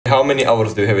How many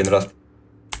hours do you have in Rust?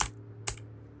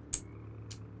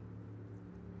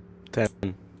 10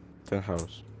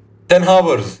 hours. 10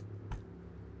 hours.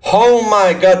 Oh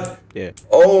my god. Yeah.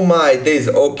 Oh my days.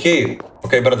 Okay.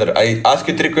 Okay, brother. I ask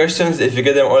you 3 questions. If you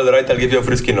get them all right, I'll give you a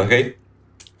free skin, okay?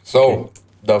 So,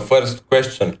 the first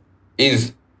question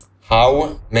is,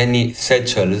 how many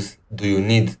satchels do you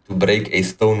need to break a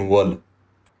stone wall?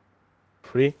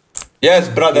 3? Yes,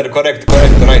 brother. Correct.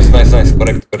 Nice.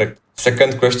 Correct.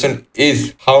 Second question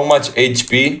is, how much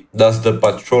HP does the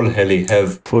patrol heli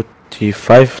have?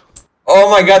 45.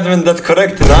 Oh my god, man, that's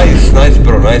correct. Nice,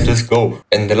 bro. Nice, let's go.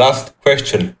 And the last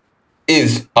question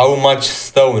is, how much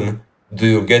stone do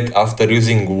you get after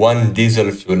using 1 diesel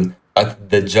fuel at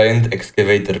the giant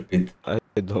excavator pit? I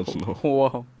don't know.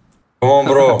 Wow. Come on,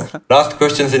 bro. Last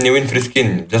questions and you win free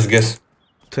skin. Just guess.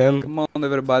 10. Come on,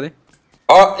 everybody.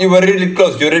 Oh, you were really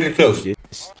close. You're really close.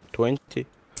 Yes. 20.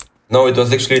 No, it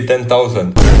was actually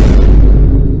 10,000.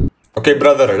 Okay,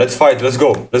 brother, let's fight. Let's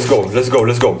go,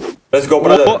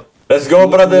 brother. What? Let's go,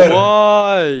 brother.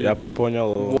 Why? Я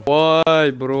понял.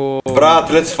 Why, bro? Brat,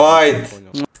 let's fight.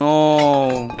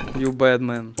 No, you bad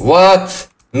man. What?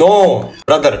 No,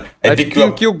 brother. I pick you up.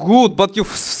 think you're good, but you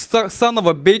son of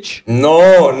a bitch.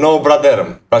 No,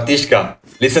 brother. Bratishka,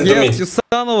 listen to me. Yes, you son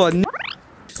of a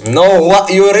No, what?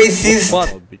 You racist? What?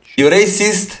 You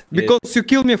racist? Because you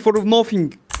kill me for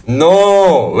nothing.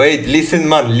 No, wait, listen,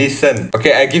 man, listen.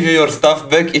 Okay, I give you your stuff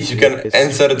back if you can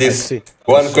answer this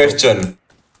one question.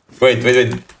 Wait.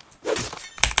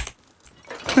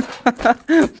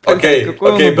 Okay,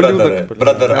 brother,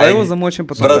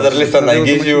 listen, I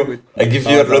give you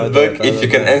your loot back if you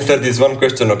can answer this one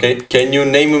question, okay? Can you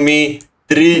name me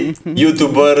 3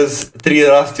 YouTubers, 3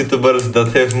 Rust YouTubers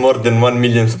that have more than 1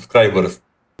 million subscribers?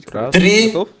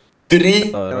 3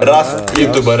 Rust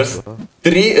YouTubers.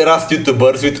 3 Rust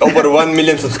YouTubers with over 1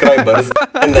 million subscribers.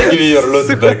 And I give you your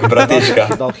loot back, bratishka.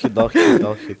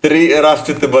 3 Rust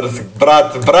YouTubers.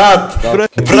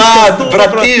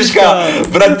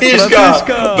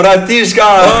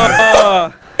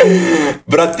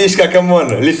 Bratishka, come on,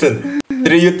 listen.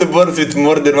 3 YouTubers with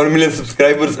more than 1 million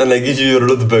subscribers and I give you your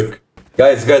loot back.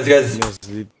 Guys. 3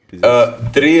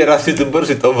 Rust YouTubers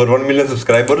with over 1 million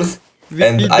subscribers.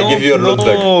 And I give you your loot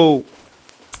back.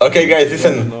 Okay, guys,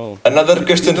 listen. Another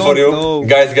question for you.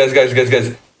 Guys.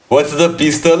 What's the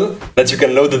pistol that you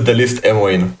can load the least ammo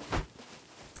in?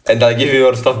 And I'll give you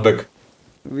your stuff back.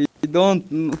 We don't.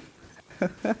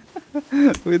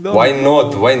 Why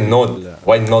not? Why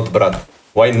not, Brad?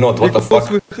 Why not? What the fuck?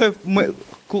 Because we have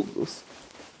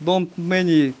don't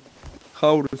many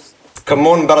houses. Come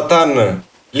on, Bratan.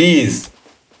 Please.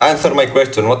 Answer my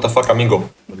question. What the fuck, amigo?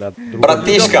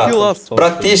 Bratishka.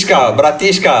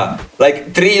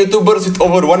 Like 3 YouTubers with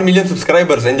over 1 million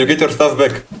subscribers and you get your stuff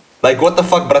back. Like what the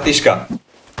fuck, Bratishka?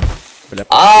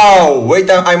 Ow! Wait,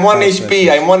 I'm 1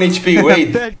 HP.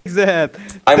 Wait. Take that.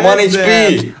 I'm 1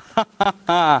 HP.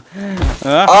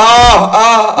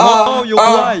 No, you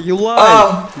lie.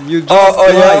 You just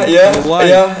lied.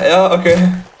 Yeah, okay.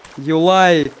 You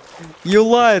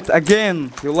lied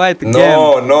again.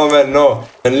 No, man, no.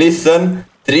 And listen,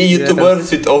 3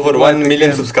 YouTubers with over 1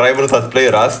 million subscribers that play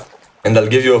Rust, and I'll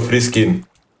give you a free skin.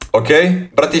 Okay,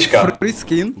 Bratishka? Free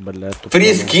skin?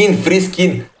 Free skin. Free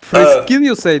skin,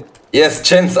 you said? Yes,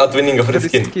 chance at winning a free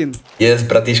skin. Yes,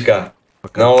 Bratishka.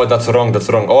 Okay. No, that's wrong.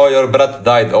 Oh, your brat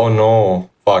died. Oh no.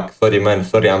 Fuck. Sorry, man.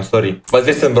 I'm sorry. But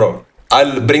listen, bro.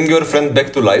 I'll bring your friend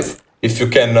back to life. If you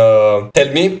can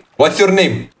tell me, what's your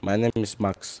name? My name is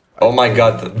Max. Oh my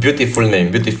god, beautiful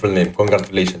name.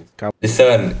 Congratulations.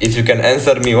 Listen, if you can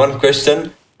answer me one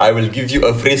question, I will give you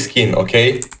a free skin,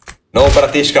 okay? No,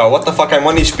 Bratishka, what the fuck, I'm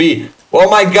 1 HP. Oh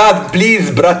my god,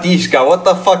 please, Bratishka, what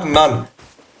the fuck, man?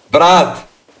 Brat,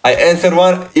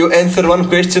 you answer one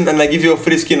question and I give you a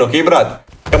free skin, okay, Brat?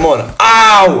 Come on.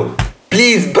 Ow!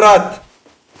 Please, Brat.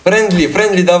 Friendly,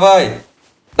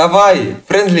 давай,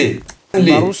 friendly.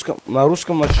 На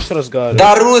русском можешь разговаривать.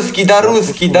 Да русский. No,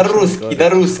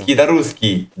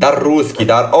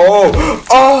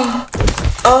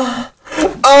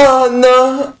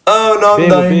 I'm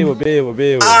dying. Бей его.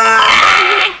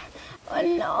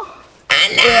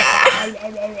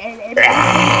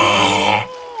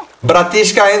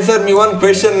 Bratishka, answer me one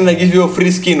question and I give you a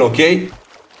free skin, okay?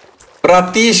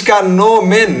 Bratishka, no,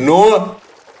 man, no.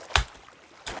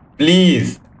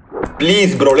 Please,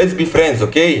 bro, let's be friends,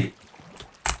 okay?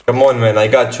 Come on, man, I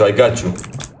got you.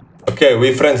 Okay,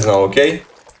 we're friends now, okay?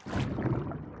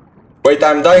 Wait,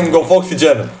 I'm dying of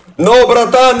oxygen. No,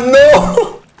 bratan,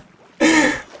 no!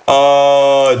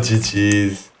 Oh,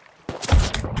 GG's.